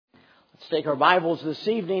Let's take our Bibles this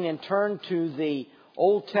evening and turn to the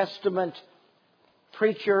Old Testament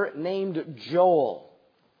preacher named Joel.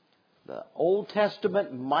 The Old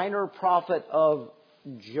Testament minor prophet of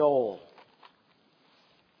Joel.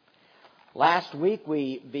 Last week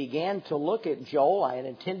we began to look at Joel. I had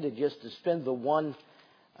intended just to spend the one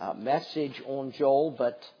message on Joel,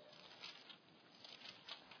 but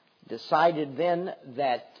decided then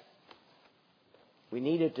that we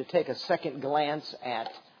needed to take a second glance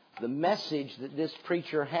at the message that this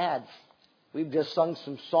preacher had. We've just sung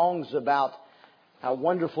some songs about how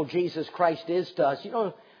wonderful Jesus Christ is to us. You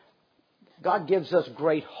know, God gives us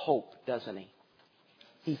great hope, doesn't He?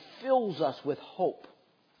 He fills us with hope.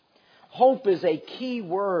 Hope is a key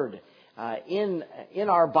word in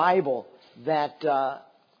our Bible that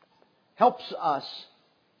helps us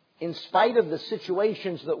in spite of the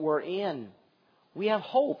situations that we're in. We have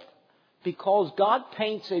hope because God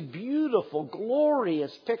paints a beautiful,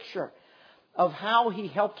 glorious picture of how He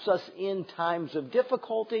helps us in times of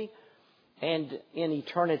difficulty and in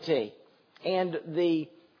eternity. And the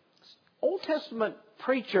Old Testament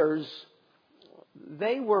preachers,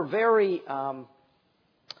 they were very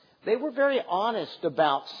honest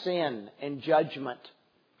about sin and judgment.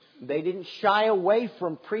 They didn't shy away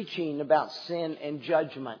from preaching about sin and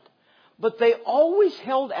judgment. But they always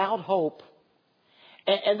held out hope.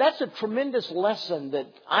 And that's a tremendous lesson that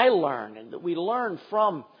I learned and that we learn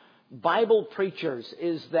from Bible preachers,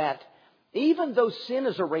 is that even though sin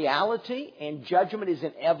is a reality and judgment is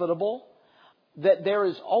inevitable, that there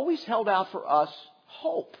is always held out for us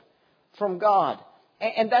hope from God.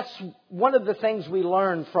 And that's one of the things we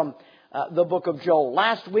learn from the book of Joel.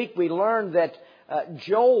 Last week we learned that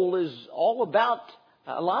Joel is all about,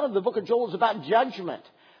 a lot of the book of Joel is about judgment.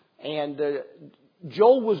 And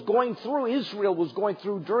Israel was going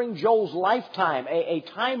through during Joel's lifetime a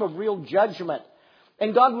time of real judgment.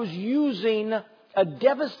 And God was using a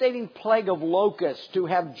devastating plague of locusts to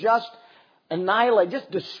have just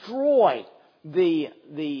destroy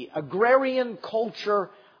the agrarian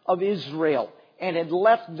culture of Israel and had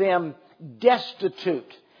left them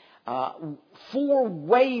destitute. 4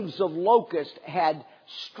 waves of locusts had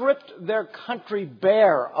stripped their country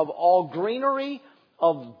bare of all greenery,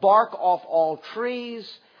 of bark off all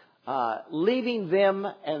trees, leaving them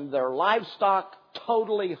and their livestock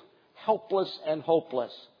totally helpless and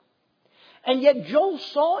hopeless. And yet Joel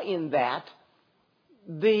saw in that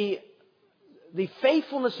the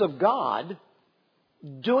faithfulness of God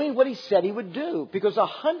doing what He said He would do. Because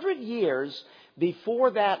 100 years before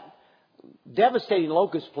that devastating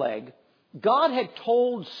locust plague, God had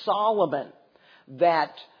told Solomon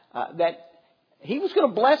that He was going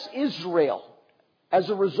to bless Israel as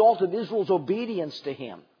a result of Israel's obedience to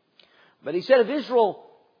Him. But He said if Israel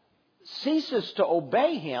ceases to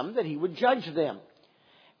obey Him, that He would judge them.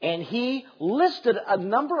 And He listed a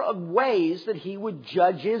number of ways that He would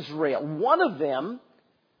judge Israel. One of them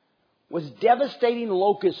was devastating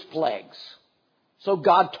locust plagues. So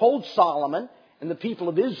God told Solomon and the people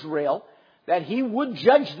of Israel that He would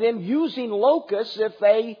judge them using locusts if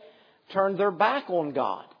they turned their back on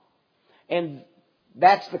God. And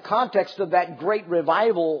that's the context of that great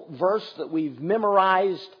revival verse that we've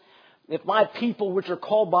memorized. If my people which are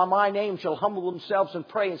called by my name shall humble themselves and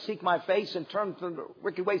pray and seek my face and turn from their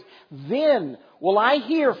wicked ways, then will I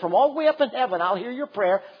hear from all the way up in heaven. I'll hear your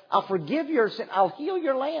prayer. I'll forgive your sin. I'll heal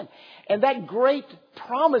your land. And that great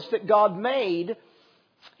promise that God made,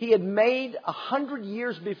 He had made 100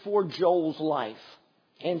 years before Joel's life.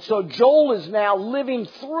 And so Joel is now living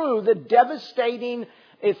through the devastating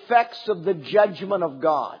effects of the judgment of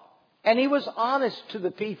God. And he was honest to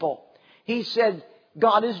the people. He said,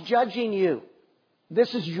 God is judging you.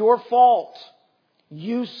 This is your fault.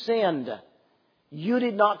 You sinned. You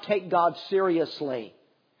did not take God seriously.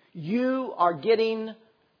 You are getting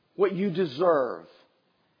what you deserve.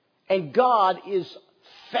 And God is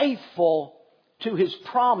faithful to His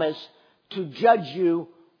promise to judge you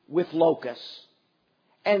with locusts.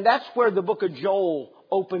 And that's where the book of Joel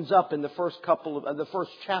opens up in the first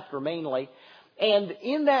chapter mainly. And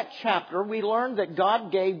in that chapter, we learn that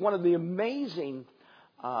God gave one of the amazing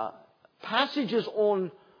passages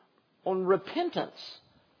on repentance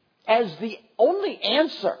as the only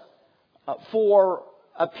answer for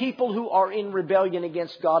people who are in rebellion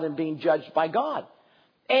against God and being judged by God.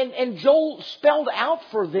 And Joel spelled out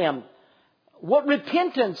for them what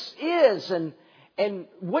repentance is and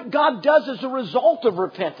what God does as a result of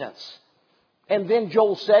repentance. And then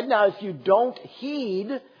Joel said, now if you don't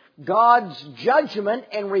heed God's judgment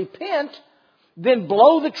and repent, then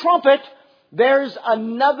blow the trumpet. There's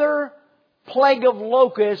another plague of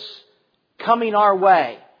locusts coming our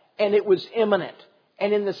way. And it was imminent.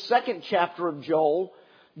 And in the second chapter of Joel,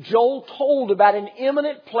 Joel told about an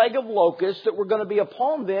imminent plague of locusts that were going to be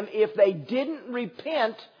upon them if they didn't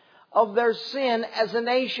repent of their sin as a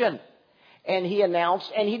nation. And he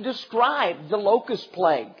announced and he described the locust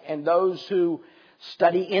plague. And those who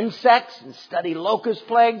study insects and study locust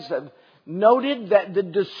plagues have noted that the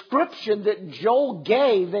description that Joel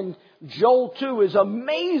gave in Joel 2 is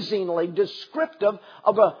amazingly descriptive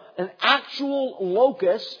of an actual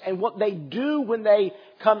locust and what they do when they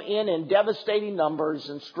come in devastating numbers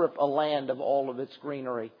and strip a land of all of its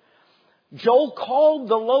greenery. Joel called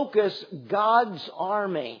the locust God's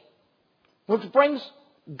army, which brings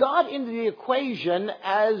God into the equation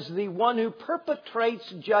as the one who perpetrates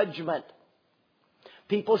judgment.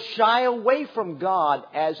 People shy away from God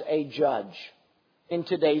as a judge in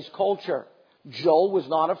today's culture. Joel was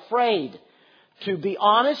not afraid. To be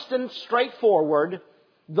honest and straightforward,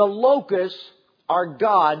 the locusts are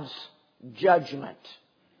God's judgment.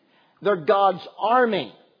 They're God's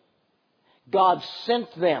army. God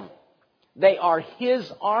sent them. They are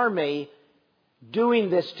His army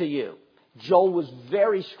doing this to you. Joel was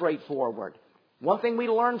very straightforward. One thing we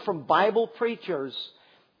learn from Bible preachers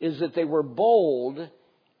is that they were bold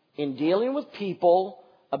in dealing with people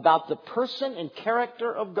about the person and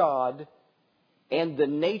character of God and the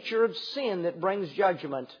nature of sin that brings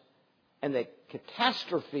judgment and the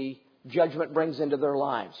catastrophe judgment brings into their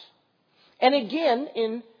lives. And again,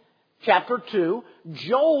 in chapter 2,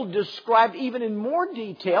 Joel described even in more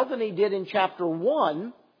detail than he did in chapter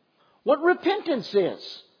 1 what repentance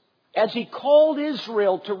is, as he called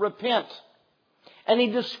Israel to repent. And he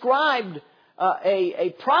described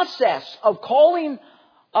a process of calling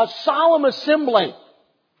a solemn assembly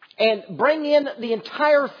and bring in the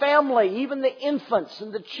entire family, even the infants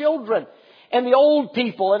and the children and the old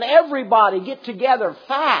people, and everybody get together,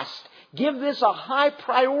 fast. Give this a high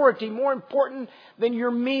priority, more important than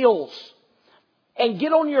your meals. And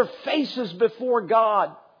get on your faces before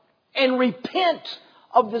God and repent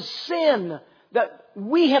of the sin that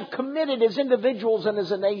we have committed as individuals and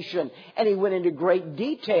as a nation. And he went into great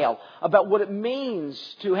detail about what it means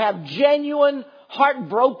to have genuine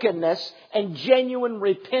heartbrokenness and genuine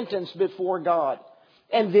repentance before God.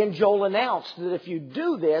 And then Joel announced that if you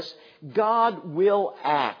do this, God will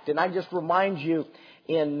act. And I just remind you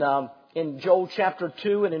in Joel chapter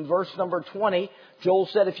 2 and in verse number 20, Joel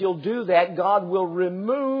said if you'll do that, God will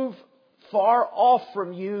remove far off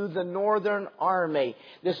from you the northern army.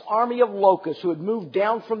 This army of locusts who had moved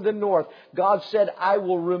down from the north. God said, I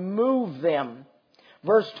will remove them.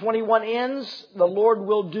 Verse 21 ends, the Lord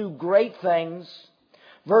will do great things.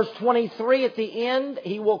 Verse 23 at the end,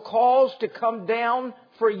 He will cause to come down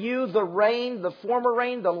for you the rain, the former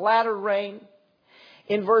rain, the latter rain.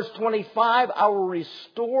 In verse 25, I will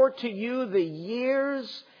restore to you the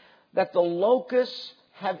years that the locusts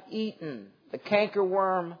have eaten. The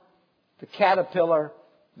cankerworm, the caterpillar,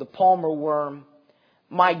 the palmer worm.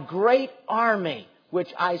 My great army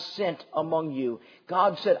which I sent among you.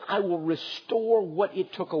 God said, I will restore what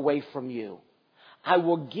it took away from you. I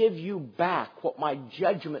will give you back what my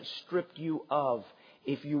judgment stripped you of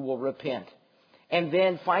if you will repent. And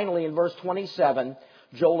then finally in verse 27,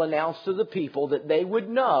 Joel announced to the people that they would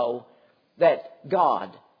know that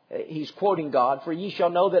God, he's quoting God, for ye shall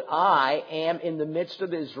know that I am in the midst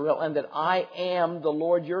of Israel, and that I am the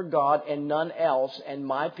Lord your God and none else, and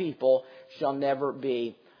my people shall never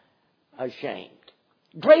be ashamed.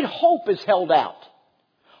 Great hope is held out.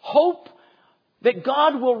 Hope that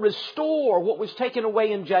God will restore what was taken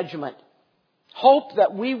away in judgment. Hope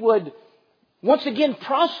that we would once again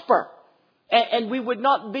prosper and we would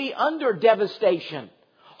not be under devastation.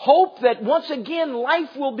 Hope that once again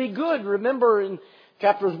life will be good. Remember in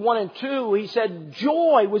chapters 1 and 2, he said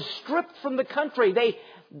joy was stripped from the country.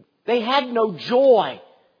 They had no joy.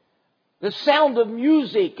 The sound of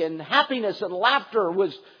music and happiness and laughter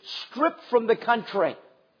was stripped from the country.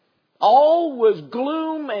 All was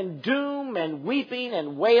gloom and doom and weeping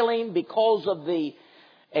and wailing because of the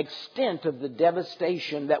extent of the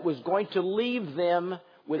devastation that was going to leave them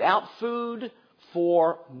without food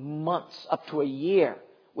for months, up to a year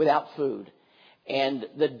without food. And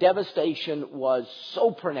the devastation was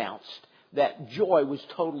so pronounced that joy was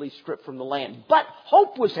totally stripped from the land. But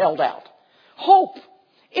hope was held out. Hope.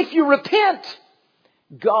 If you repent,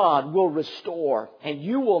 God will restore, and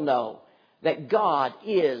you will know that God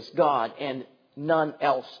is God and none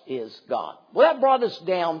else is God. Well, that brought us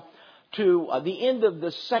down to the end of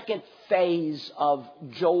the second phase of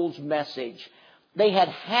Joel's message. They had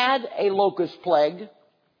had a locust plague.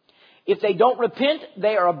 If they don't repent,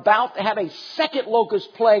 they are about to have a second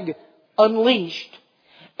locust plague unleashed.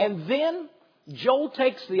 And then Joel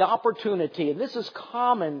takes the opportunity, and this is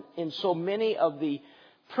common in so many of the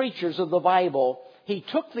preachers of the Bible. He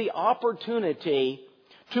took the opportunity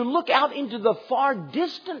to look out into the far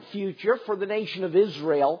distant future for the nation of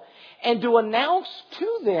Israel and to announce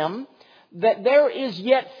to them that there is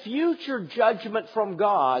yet future judgment from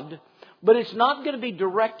God, but it's not going to be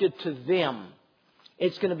directed to them.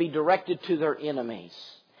 It's going to be directed to their enemies.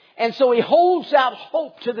 And so he holds out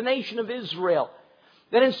hope to the nation of Israel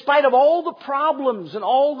that in spite of all the problems and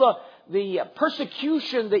all the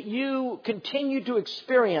persecution that you continue to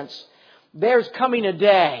experience, there's coming a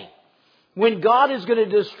day when God is going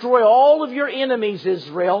to destroy all of your enemies,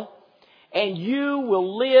 Israel, and you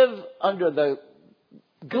will live under the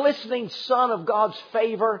glistening sun of God's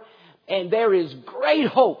favor, and there is great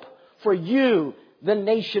hope for you, the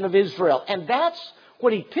nation of Israel. And that's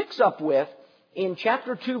what he picks up with in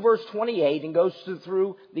chapter 2, verse 28, and goes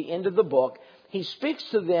through the end of the book. He speaks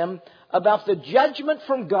to them about the judgment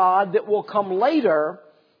from God that will come later,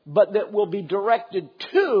 but that will be directed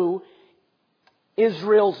to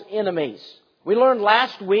Israel's enemies. We learned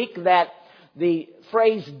last week that the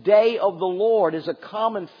phrase day of the Lord is a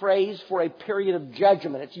common phrase for a period of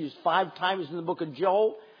judgment. It's used 5 times in the book of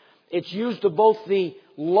Joel. It's used of both the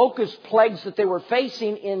locust plagues that they were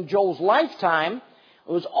facing in Joel's lifetime.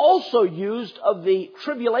 It was also used of the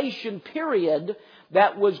tribulation period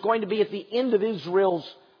that was going to be at the end of Israel's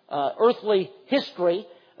earthly history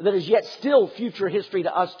that is yet still future history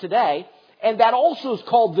to us today. And that also is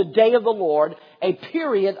called the day of the Lord, a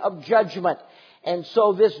period of judgment. And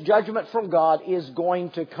so this judgment from God is going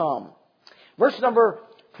to come. Verse number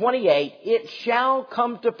 28, it shall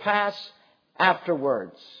come to pass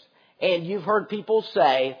afterwards. And you've heard people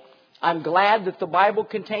say, I'm glad that the Bible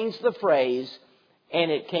contains the phrase, and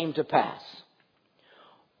it came to pass.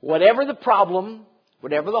 Whatever the problem,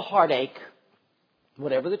 whatever the heartache,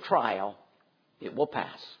 whatever the trial, it will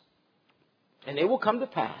pass. And it will come to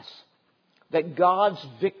pass that God's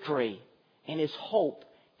victory and His hope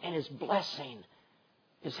and His blessing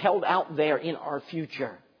is held out there in our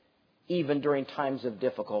future, even during times of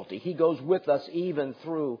difficulty. He goes with us even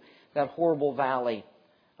through that horrible valley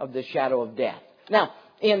of the shadow of death. Now,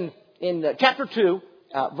 in chapter 2,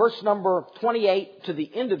 verse number 28 to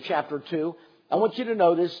the end of chapter 2, I want you to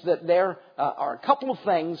notice that there are a couple of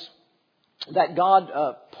things that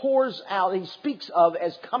God pours out, He speaks of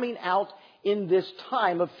as coming out in this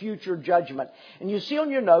time of future judgment. And you see on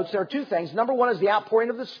your notes, there are 2 things. Number 1 is the outpouring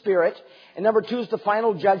of the Spirit. And number 2 is the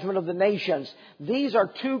final judgment of the nations. These are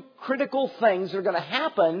 2 critical things that are going to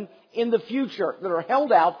happen in the future that are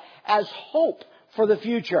held out as hope for the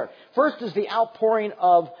future. First is the outpouring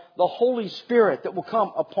of the Holy Spirit that will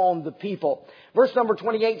come upon the people. Verse number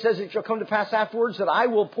 28 says, it shall come to pass afterwards that I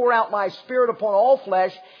will pour out my Spirit upon all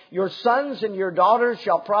flesh. Your sons and your daughters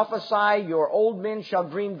shall prophesy. Your old men shall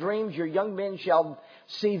dream dreams. Your young men shall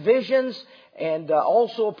see visions. And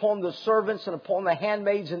also upon the servants and upon the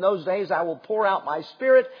handmaids in those days I will pour out my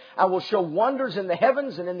Spirit. I will show wonders in the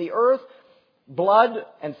heavens and in the earth, blood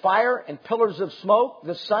and fire and pillars of smoke.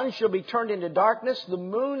 The sun shall be turned into darkness, the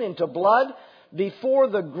moon into blood, before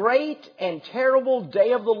the great and terrible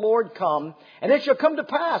day of the Lord come. And it shall come to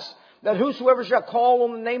pass that whosoever shall call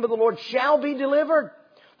on the name of the Lord shall be delivered.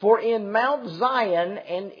 For in Mount Zion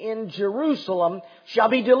and in Jerusalem shall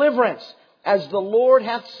be deliverance, as the Lord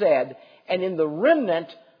hath said, and in the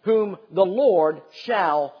remnant whom the Lord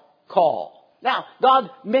shall call. Now, God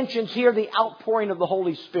mentions here the outpouring of the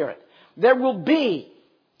Holy Spirit. There will be,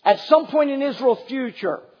 at some point in Israel's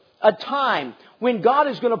future, a time when God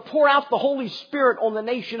is going to pour out the Holy Spirit on the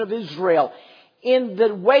nation of Israel in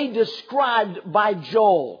the way described by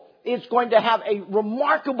Joel. It's going to have a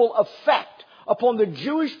remarkable effect upon the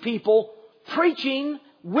Jewish people, preaching,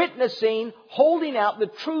 witnessing, holding out the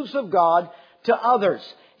truths of God to others.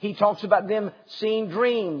 He talks about them seeing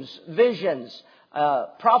dreams, visions,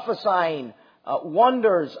 prophesying,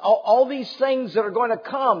 wonders, all these things that are going to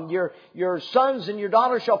come. Your sons and your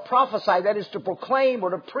daughters shall prophesy. That is to proclaim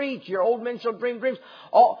or to preach. Your old men shall dream dreams.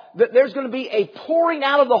 There's going to be a pouring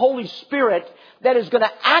out of the Holy Spirit that is going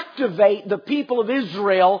to activate the people of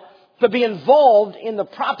Israel to be involved in the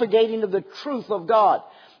propagating of the truth of God.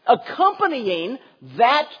 Accompanying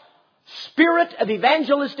that spirit of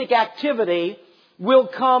evangelistic activity will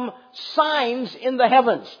come signs in the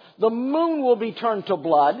heavens. The moon will be turned to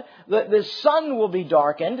blood. The sun will be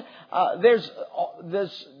darkened. There's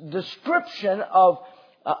this description of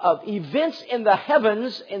events in the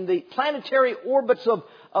heavens, in the planetary orbits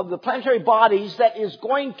of the planetary bodies that is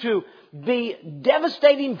going to be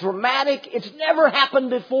devastating, dramatic. It's never happened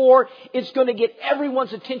before. It's going to get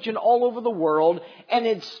everyone's attention all over the world. And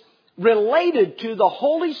it's related to the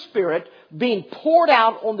Holy Spirit being poured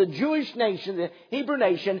out on the Jewish nation, the Hebrew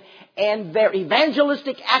nation, and their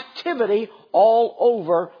evangelistic activity all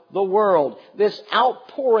over the world. This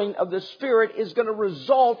outpouring of the Spirit is going to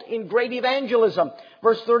result in great evangelism.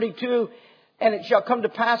 Verse 32, and it shall come to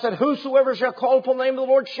pass that whosoever shall call upon the name of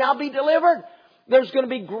the Lord shall be delivered. There's going to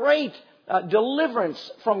be great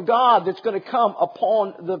deliverance from God that's going to come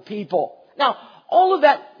upon the people. Now, all of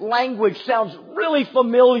that language sounds really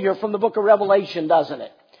familiar from the book of Revelation, doesn't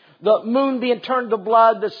it? The moon being turned to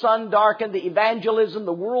blood, the sun darkened, the evangelism,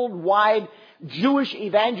 the worldwide Jewish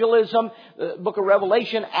evangelism. The book of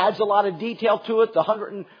Revelation adds a lot of detail to it. The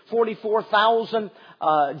 144,000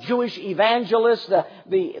 Jewish evangelists,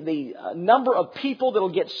 the number of people that will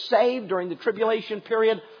get saved during the tribulation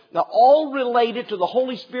period. Now, all related to the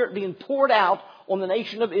Holy Spirit being poured out on the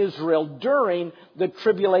nation of Israel during the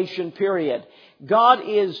tribulation period. God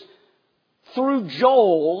is, through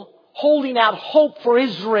Joel, holding out hope for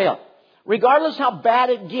Israel. Regardless how bad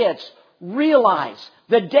it gets, realize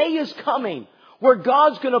the day is coming where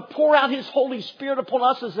God's going to pour out His Holy Spirit upon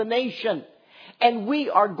us as a nation. And we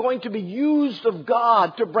are going to be used of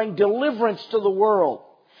God to bring deliverance to the world.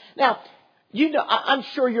 Now, I'm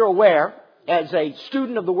sure you're aware, as a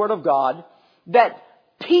student of the Word of God, that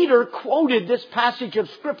Peter quoted this passage of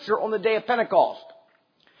Scripture on the day of Pentecost.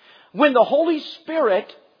 When the Holy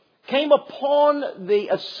Spirit came upon the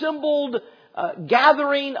assembled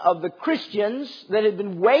gathering of the Christians that had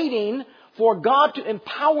been waiting for God to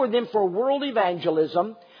empower them for world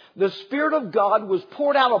evangelism, the Spirit of God was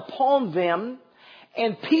poured out upon them,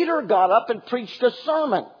 and Peter got up and preached a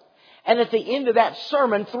sermon. And at the end of that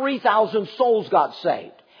sermon, 3,000 souls got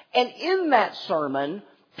saved. And in that sermon,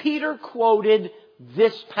 Peter quoted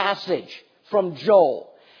this passage from Joel.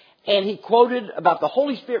 And he quoted about the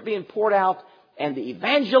Holy Spirit being poured out and the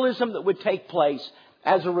evangelism that would take place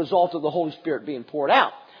as a result of the Holy Spirit being poured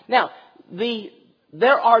out. Now,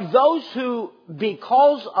 there are those who,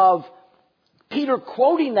 because of Peter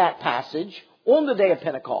quoting that passage on the day of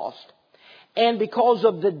Pentecost, and because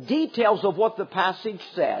of the details of what the passage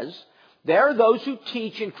says, there are those who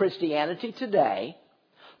teach in Christianity today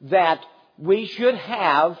that we should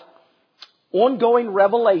have ongoing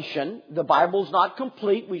revelation. The Bible's not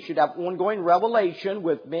complete. We should have ongoing revelation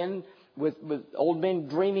with men, with old men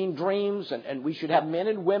dreaming dreams, and we should have men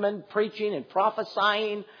and women preaching and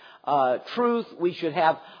prophesying truth. We should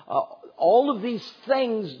have all of these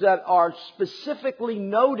things that are specifically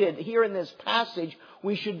noted here in this passage.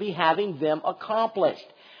 We should be having them accomplished.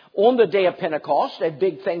 On the day of Pentecost, a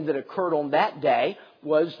big thing that occurred on that day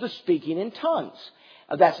was the speaking in tongues.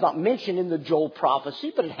 That's not mentioned in the Joel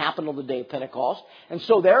prophecy, but it happened on the day of Pentecost. And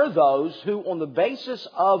so there are those who, on the basis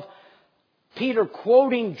of Peter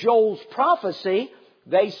quoting Joel's prophecy,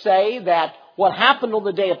 they say that what happened on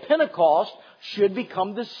the day of Pentecost should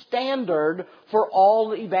become the standard for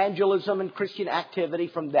all evangelism and Christian activity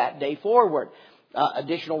from that day forward.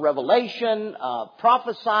 Additional revelation,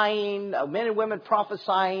 prophesying, men and women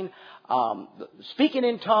prophesying, speaking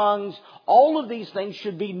in tongues, all of these things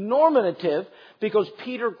should be normative because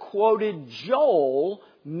Peter quoted Joel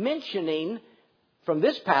mentioning from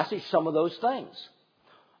this passage some of those things.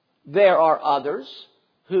 There are others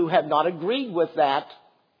who have not agreed with that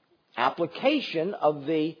application of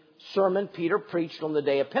the sermon Peter preached on the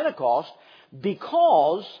day of Pentecost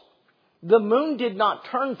because the moon did not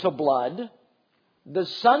turn to blood, the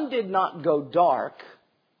sun did not go dark,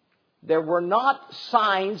 there were not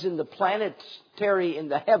signs in the planetary in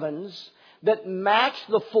the heavens that matched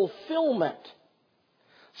the fulfillment.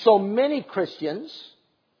 So many Christians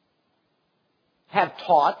have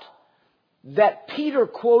taught that Peter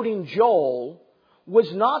quoting Joel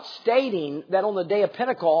was not stating that on the day of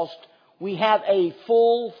Pentecost we have a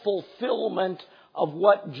full fulfillment of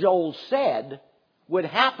what Joel said would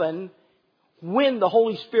happen when the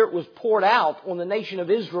Holy Spirit was poured out on the nation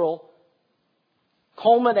of Israel,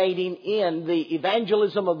 culminating in the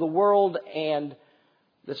evangelism of the world and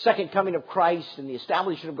the second coming of Christ and the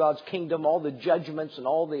establishment of God's kingdom, all the judgments and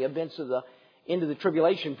all the events of the end of the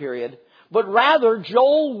tribulation period. But rather,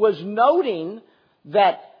 Joel was noting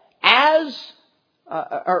that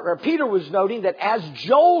Peter was noting that as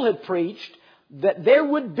Joel had preached, that there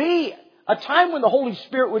would be a time when the Holy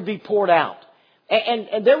Spirit would be poured out.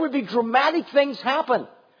 And there would be dramatic things happen.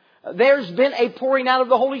 There's been a pouring out of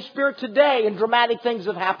the Holy Spirit today, and dramatic things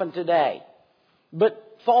have happened today.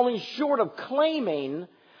 But falling short of claiming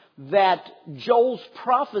that Joel's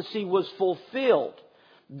prophecy was fulfilled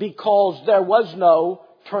because there was no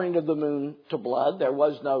turning of the moon to blood, there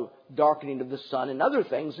was no darkening of the sun, and other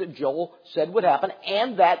things that Joel said would happen,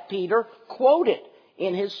 and that Peter quoted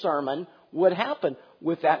in his sermon would happen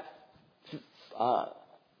with that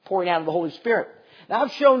pouring out of the Holy Spirit. Now,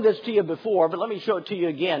 I've shown this to you before, but let me show it to you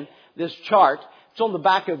again, this chart. It's on the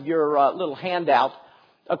back of your little handout.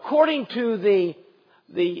 According to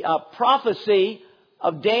the prophecy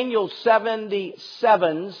of Daniel's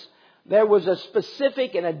 77s, there was a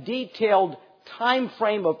specific and a detailed time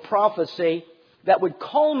frame of prophecy that would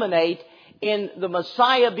culminate in the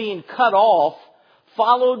Messiah being cut off,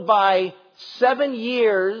 followed by 7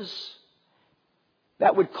 years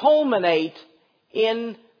that would culminate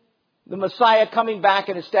in the Messiah coming back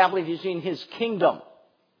and establishing His kingdom.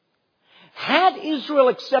 Had Israel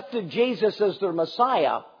accepted Jesus as their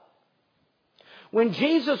Messiah, when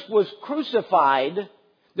Jesus was crucified,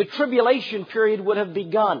 the tribulation period would have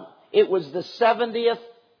begun. It was the 70th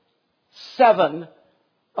seven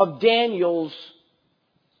of Daniel's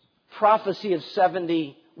prophecy of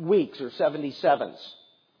 70 weeks or 77s.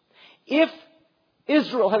 If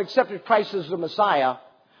Israel had accepted Christ as the Messiah,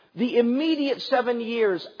 the immediate 7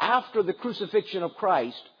 years after the crucifixion of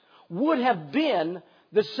Christ would have been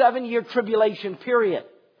the 7-year tribulation period.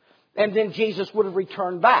 And then Jesus would have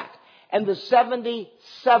returned back. And the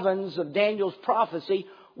 77s of Daniel's prophecy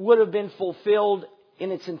would have been fulfilled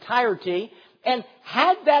in its entirety. And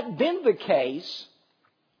had that been the case,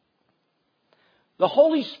 the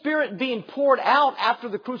Holy Spirit being poured out after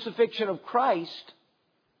the crucifixion of Christ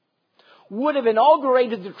would have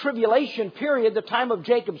inaugurated the tribulation period, the time of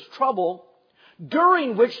Jacob's trouble,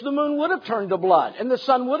 during which the moon would have turned to blood and the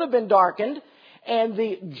sun would have been darkened, and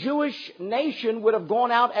the Jewish nation would have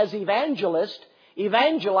gone out as evangelists,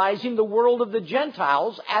 evangelizing the world of the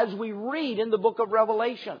Gentiles, as we read in the book of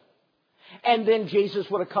Revelation. And then Jesus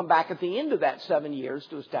would have come back at the end of that 7 years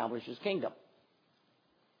to establish His kingdom.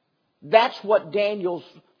 That's what Daniel's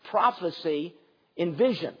prophecy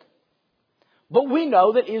envisioned. But we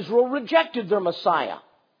know that Israel rejected their Messiah,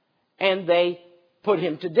 and they put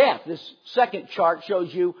Him to death. This second chart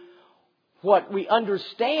shows you what we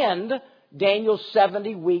understand Daniel's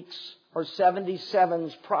 70 weeks or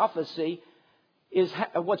 77's prophecy is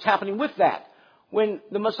what's happening with that. When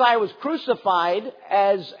the Messiah was crucified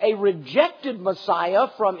as a rejected Messiah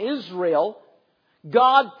from Israel,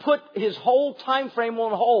 God put His whole time frame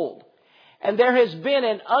on hold. And there has been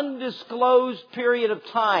an undisclosed period of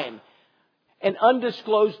time. An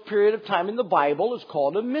undisclosed period of time in the Bible is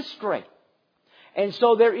called a mystery. And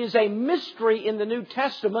so there is a mystery in the New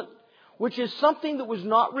Testament, which is something that was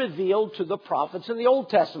not revealed to the prophets in the Old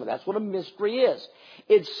Testament. That's what a mystery is.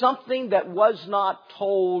 It's something that was not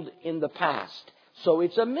told in the past. So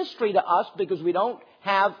it's a mystery to us because we don't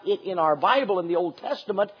have it in our Bible in the Old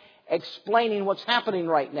Testament explaining what's happening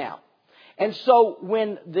right now. And so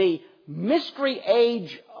when the mystery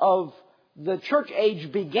age of the church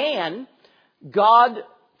age began, God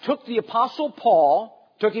took the Apostle Paul,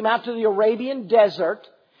 took him out to the Arabian desert,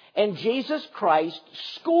 and Jesus Christ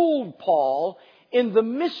schooled Paul in the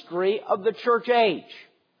mystery of the church age.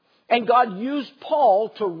 And God used Paul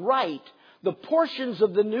to write the portions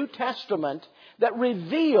of the New Testament that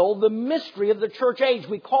reveal the mystery of the church age.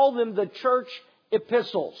 We call them the church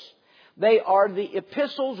epistles. They are the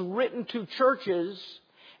epistles written to churches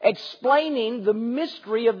explaining the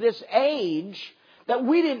mystery of this age that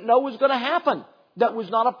we didn't know was going to happen. That was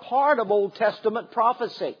not a part of Old Testament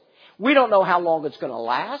prophecy. We don't know how long it's going to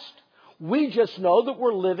last. We just know that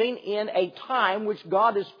we're living in a time which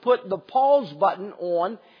God has put the pause button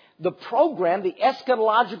on the program, the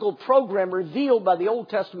eschatological program revealed by the Old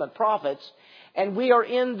Testament prophets. And we are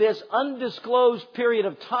in this undisclosed period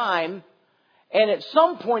of time. And at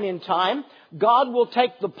some point in time, God will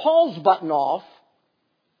take the pause button off.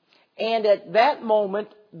 And at that moment,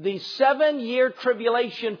 the 7-year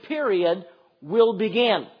tribulation period will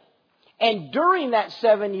begin. And during that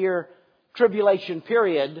 7-year tribulation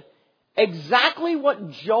period, exactly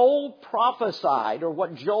what Joel prophesied or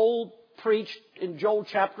what Joel preached in Joel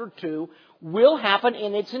chapter 2 will happen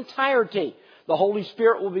in its entirety. The Holy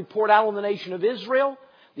Spirit will be poured out on the nation of Israel.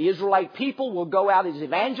 The Israelite people will go out as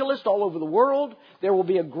evangelists all over the world. There will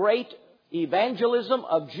be a great evangelism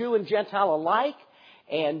of Jew and Gentile alike.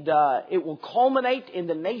 And it will culminate in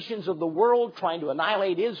the nations of the world trying to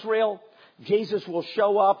annihilate Israel. Jesus will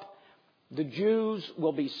show up. The Jews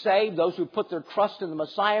will be saved. Those who put their trust in the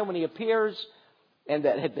Messiah when He appears and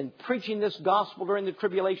that had been preaching this gospel during the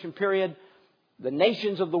tribulation period. The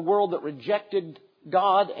nations of the world that rejected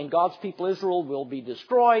God and God's people Israel will be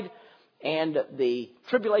destroyed. And the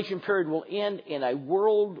tribulation period will end in a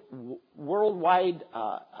worldwide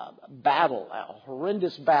battle, a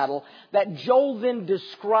horrendous battle that Joel then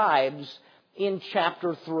describes in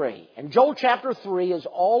chapter 3. And Joel chapter 3 is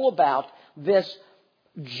all about this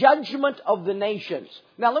judgment of the nations.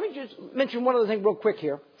 Now, let me just mention one other thing real quick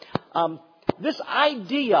here. this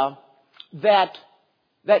idea that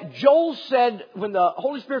Joel said when the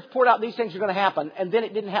Holy Spirit's poured out, these things are going to happen, and then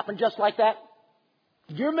it didn't happen just like that.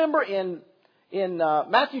 Do you remember in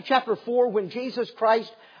Matthew chapter 4 when Jesus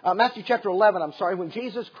Christ, Matthew chapter 11, when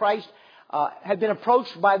Jesus Christ had been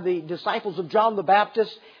approached by the disciples of John the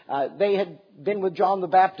Baptist. They had been with John the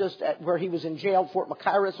Baptist at where he was in jail, Fort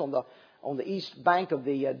Machias, on the east bank of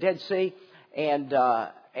the Dead Sea.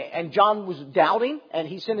 And John was doubting, and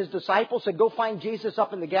he sent his disciples, said, go find Jesus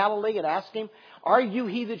up in the Galilee and ask him, are you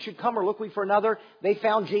he that should come, or look we for another? They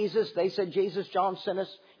found Jesus. They said, Jesus, John sent us,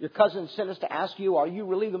 your cousin sent us to ask you, are you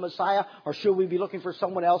really the Messiah, or should we be looking for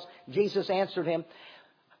someone else? Jesus answered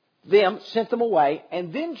them, sent them away.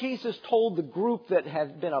 And then Jesus told the group that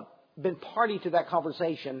had been party to that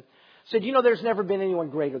conversation, said, there's never been anyone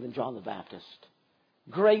greater than John the Baptist.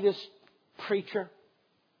 Greatest preacher.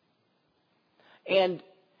 And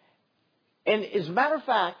as a matter of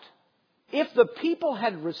fact, if the people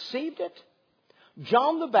had received it,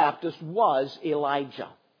 John the Baptist was Elijah.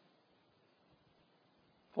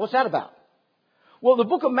 What's that about? Well, the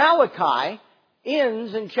book of Malachi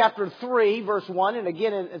ends in chapter 3, verse 1, and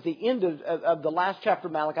again at the end of the last chapter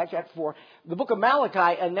of Malachi, chapter 4, the book of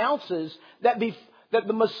Malachi announces that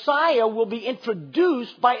the Messiah will be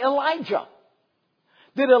introduced by Elijah.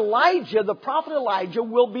 That Elijah, the prophet Elijah,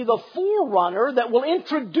 will be the forerunner that will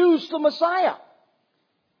introduce the Messiah.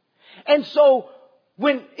 And so,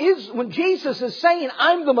 when Jesus is saying,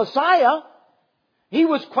 I'm the Messiah, he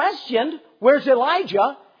was questioned, where's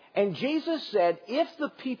Elijah? And Jesus said, if the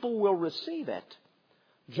people will receive it,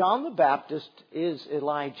 John the Baptist is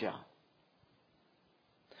Elijah.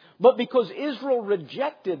 But because Israel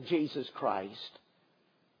rejected Jesus Christ,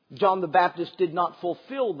 John the Baptist did not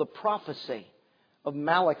fulfill the prophecy of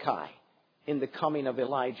Malachi in the coming of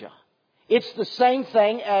Elijah. It's the same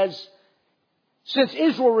thing as, since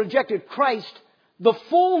Israel rejected Christ, the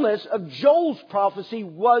fullness of Joel's prophecy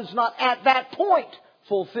was not at that point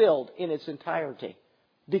fulfilled in its entirety,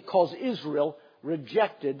 because Israel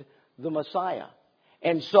rejected the Messiah.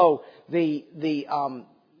 And so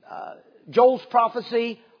Joel's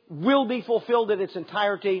prophecy will be fulfilled in its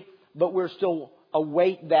entirety, but we're still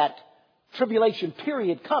await that tribulation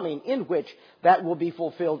period coming in which that will be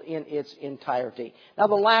fulfilled in its entirety. Now,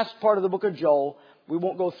 the last part of the book of Joel, we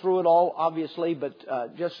won't go through it all, obviously,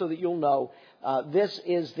 but just so that you'll know, this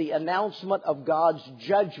is the announcement of God's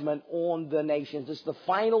judgment on the nations. It's the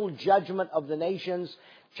final judgment of the nations.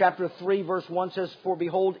 Chapter 3, verse 1 says, for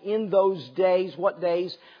behold, in those days, what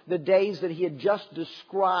days? The days that he had just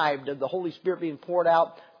described of the Holy Spirit being poured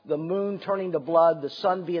out, the moon turning to blood, the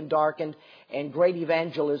sun being darkened, and great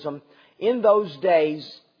evangelism. In those days,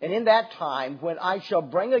 and in that time, when I shall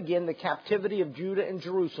bring again the captivity of Judah and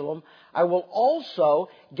Jerusalem, I will also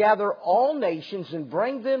gather all nations and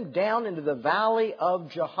bring them down into the valley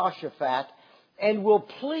of Jehoshaphat, and will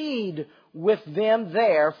plead with them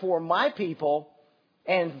there for my people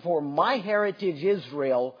and for my heritage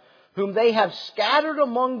Israel, whom they have scattered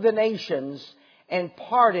among the nations and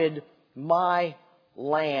parted my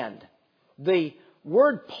land. The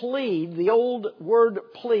word plead, the old word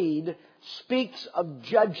plead, speaks of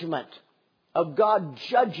judgment, of God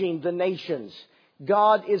judging the nations.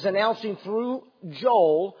 God is announcing through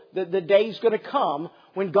Joel that the day is going to come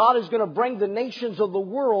when God is going to bring the nations of the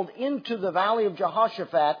world into the valley of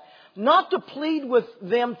Jehoshaphat, not to plead with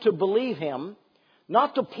them to believe Him,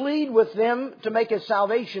 not to plead with them to make a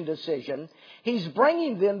salvation decision. He's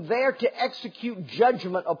bringing them there to execute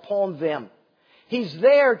judgment upon them. He's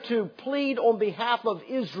there to plead on behalf of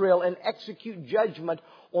Israel and execute judgment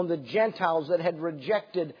on the Gentiles that had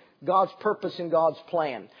rejected God's purpose and God's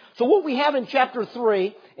plan. So what we have in chapter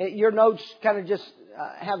 3, your notes kind of just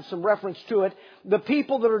have some reference to it. The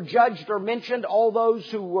people that are judged are mentioned, all those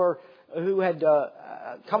who had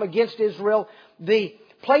come against Israel. The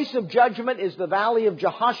place of judgment is the valley of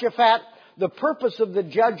Jehoshaphat. The purpose of the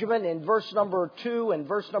judgment in verse number 2 and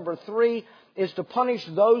verse number 3 is to punish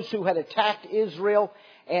those who had attacked Israel.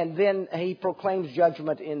 And then he proclaims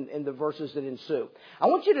judgment in the verses that ensue. I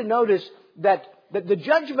want you to notice that the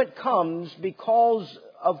judgment comes because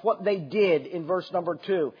of what they did in verse number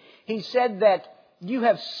 2. He said that you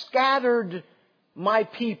have scattered my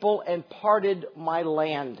people and parted my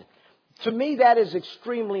land. To me, that is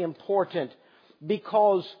extremely important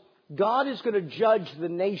because God is going to judge the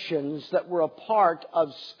nations that were a part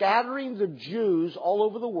of scattering the Jews all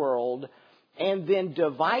over the world and then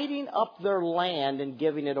dividing up their land and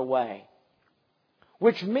giving it away.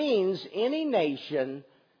 Which means any nation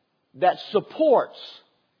that supports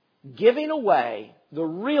giving away the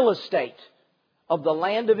real estate of the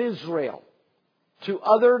land of Israel to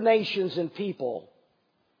other nations and people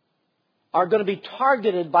are going to be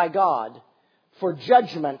targeted by God for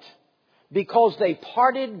judgment because they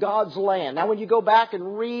parted God's land. Now, when you go back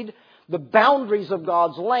and read the boundaries of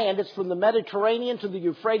God's land, it's from the Mediterranean to the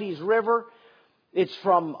Euphrates River. It's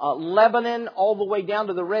from Lebanon all the way down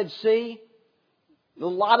to the Red Sea. A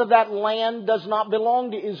lot of that land does not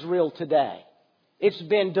belong to Israel today. It's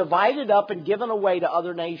been divided up and given away to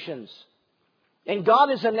other nations. And God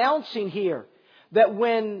is announcing here that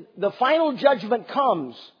when the final judgment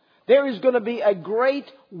comes, there is going to be a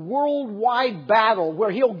great worldwide battle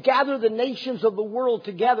where He'll gather the nations of the world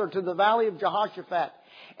together to the valley of Jehoshaphat.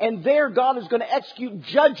 And there God is going to execute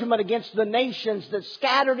judgment against the nations that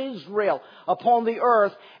scattered Israel upon the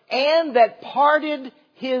earth and that parted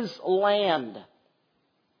His land.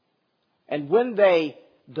 And when they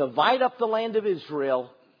divide up the land of Israel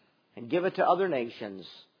and give it to other nations,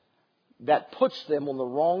 that puts them on the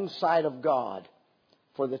wrong side of God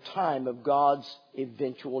for the time of God's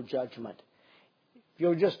eventual judgment. If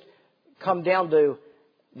you'll just come down to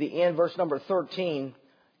the end, verse number 13,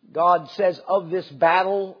 God says of this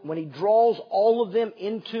battle, when He draws all of them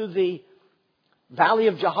into the valley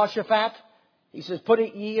of Jehoshaphat, He says, "Put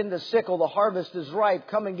it ye in the sickle, the harvest is ripe.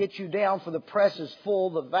 Come and get you down, for the press is full,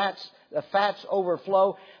 the fats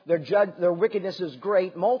overflow. Their wickedness is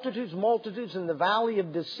great. Multitudes, multitudes in the valley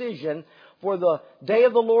of decision. For the day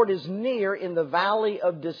of the Lord is near in the valley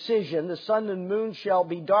of decision. The sun and moon shall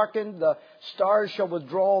be darkened. The stars shall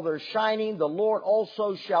withdraw their shining. The Lord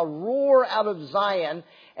also shall roar out of Zion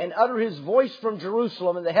and utter His voice from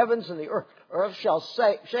Jerusalem. And the heavens and the earth shall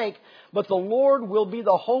shake. But the Lord will be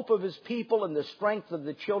the hope of His people and the strength of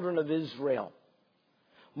the children of Israel."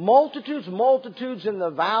 Multitudes, multitudes in the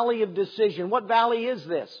valley of decision. What valley is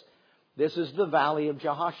this? This is the valley of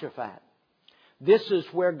Jehoshaphat. This is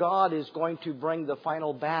where God is going to bring the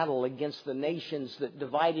final battle against the nations that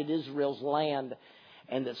divided Israel's land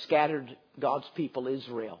and that scattered God's people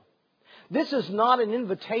Israel. This is not an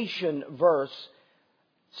invitation verse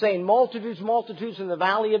saying multitudes, multitudes in the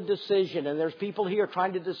valley of decision, and there's people here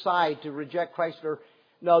trying to decide to reject Christ or...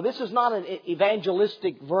 No, this is not an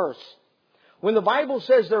evangelistic verse. When the Bible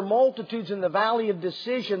says there are multitudes in the valley of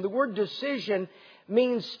decision, the word decision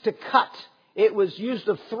means to cut. It was used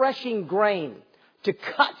of threshing grain, to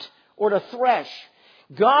cut or to thresh.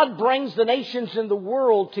 God brings the nations in the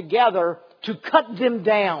world together to cut them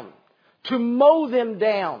down, to mow them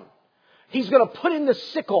down. He's going to put in the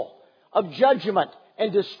sickle of judgment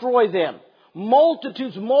and destroy them.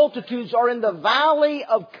 Multitudes, multitudes are in the valley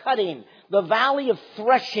of cutting, the valley of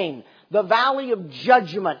threshing, the valley of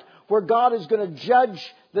judgment, where God is going to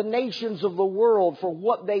judge the nations of the world for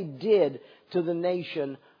what they did to the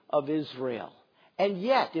nation of Israel. And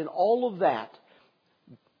yet, in all of that,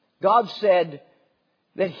 God said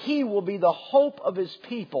that He will be the hope of His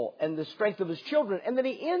people and the strength of His children. And then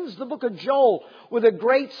He ends the book of Joel with a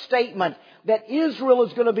great statement that Israel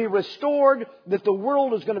is going to be restored, that the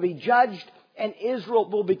world is going to be judged, and Israel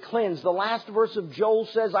will be cleansed. The last verse of Joel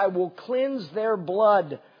says, "I will cleanse their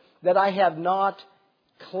blood that I have not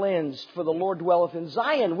cleansed, for the Lord dwelleth in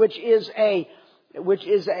Zion," which is a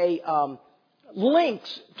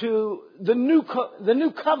links to the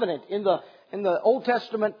new covenant in the Old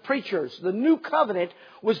Testament preachers. The new covenant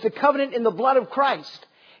was the covenant in the blood of Christ.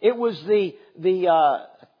 It was the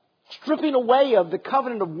stripping away of the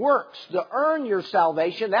covenant of works to earn your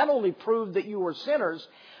salvation. That only proved that you were sinners.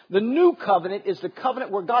 The new covenant is the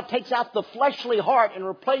covenant where God takes out the fleshly heart and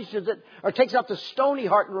replaces it, or takes out the stony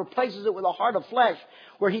heart and replaces it with a heart of flesh,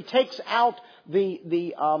 where He takes out the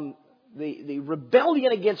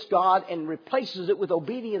rebellion against God and replaces it with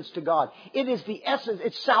obedience to God. It is the essence.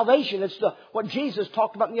 It's salvation. It's what Jesus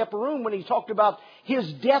talked about in the upper room when He talked about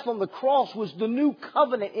His death on the cross was the new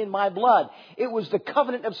covenant in my blood. It was the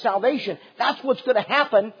covenant of salvation. That's what's going to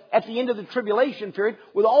happen at the end of the tribulation period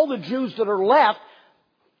with all the Jews that are left.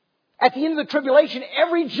 At the end of the tribulation,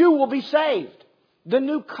 every Jew will be saved. The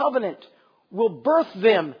new covenant will birth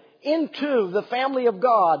them into the family of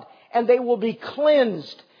God, and they will be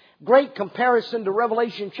cleansed. Great comparison to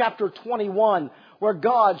Revelation chapter 21, where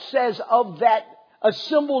God says of that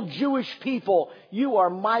assembled Jewish people, "You are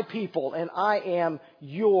my people, and I am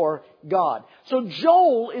your God." So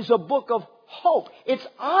Joel is a book of hope. It's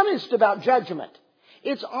honest about judgment.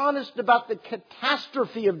 It's honest about the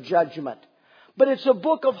catastrophe of judgment. But it's a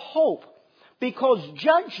book of hope, because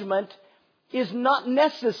judgment is not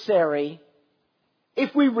necessary.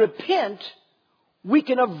 If we repent, we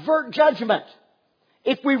can avert judgment.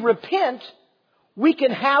 If we repent, we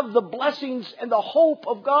can have the blessings and the hope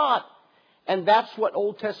of God. And that's what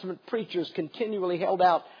Old Testament preachers continually held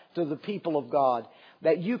out to the people of God,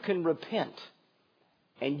 that you can repent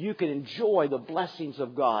and you can enjoy the blessings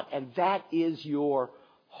of God. And that is your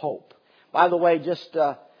hope. By the way, just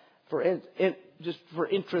for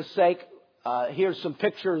interest's sake, here's some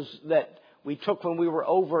pictures that we took when we were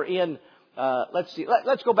over in. Let's see.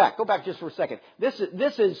 Let's go back. Go back just for a second. This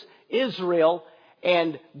is Israel,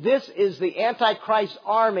 and this is the Antichrist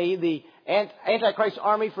army. The Antichrist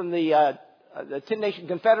army from the 10-nation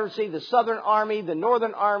confederacy, the Southern army, the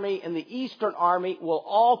Northern army, and the Eastern army will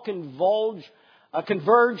all converge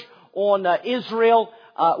on Israel.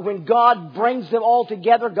 When God brings them all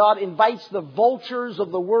together, God invites the vultures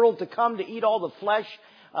of the world to come to eat all the flesh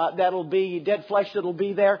that'll be dead flesh that'll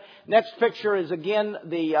be there. Next picture is again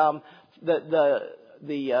the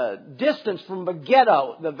distance from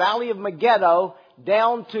Megiddo, the valley of Megiddo,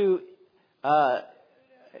 down to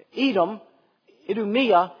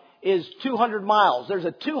Idumea is 200 miles. There's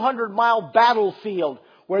a 200-mile battlefield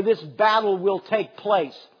where this battle will take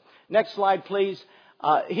place. Next slide, please.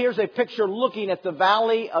 Here's a picture looking at the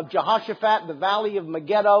valley of Jehoshaphat, the valley of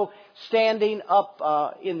Megiddo, standing up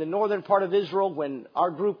in the northern part of Israel when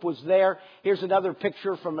our group was there. Here's another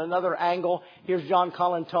picture from another angle. Here's John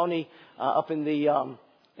Colantoni up in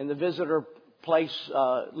the visitor place.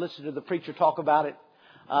 Listen to the preacher talk about it.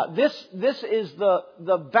 This is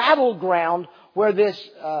the battleground where this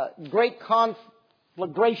great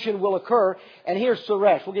conflagration will occur. And here's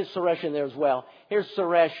Suresh. We'll get Suresh in there as well. Here's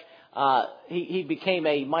Suresh. He became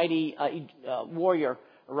a mighty warrior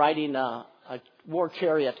riding a war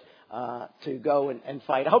chariot to go and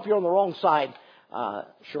fight. I hope you're on the wrong side,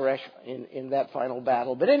 Suresh, in that final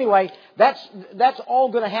battle. But anyway, that's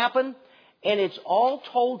all going to happen. And it's all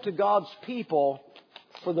told to God's people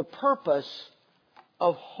for the purpose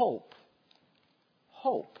of hope.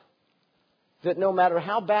 Hope. That no matter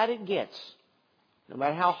how bad it gets, no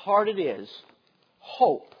matter how hard it is,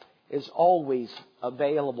 hope is always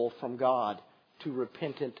available from God to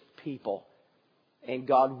repentant people. And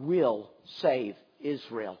God will save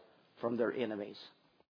Israel from their enemies.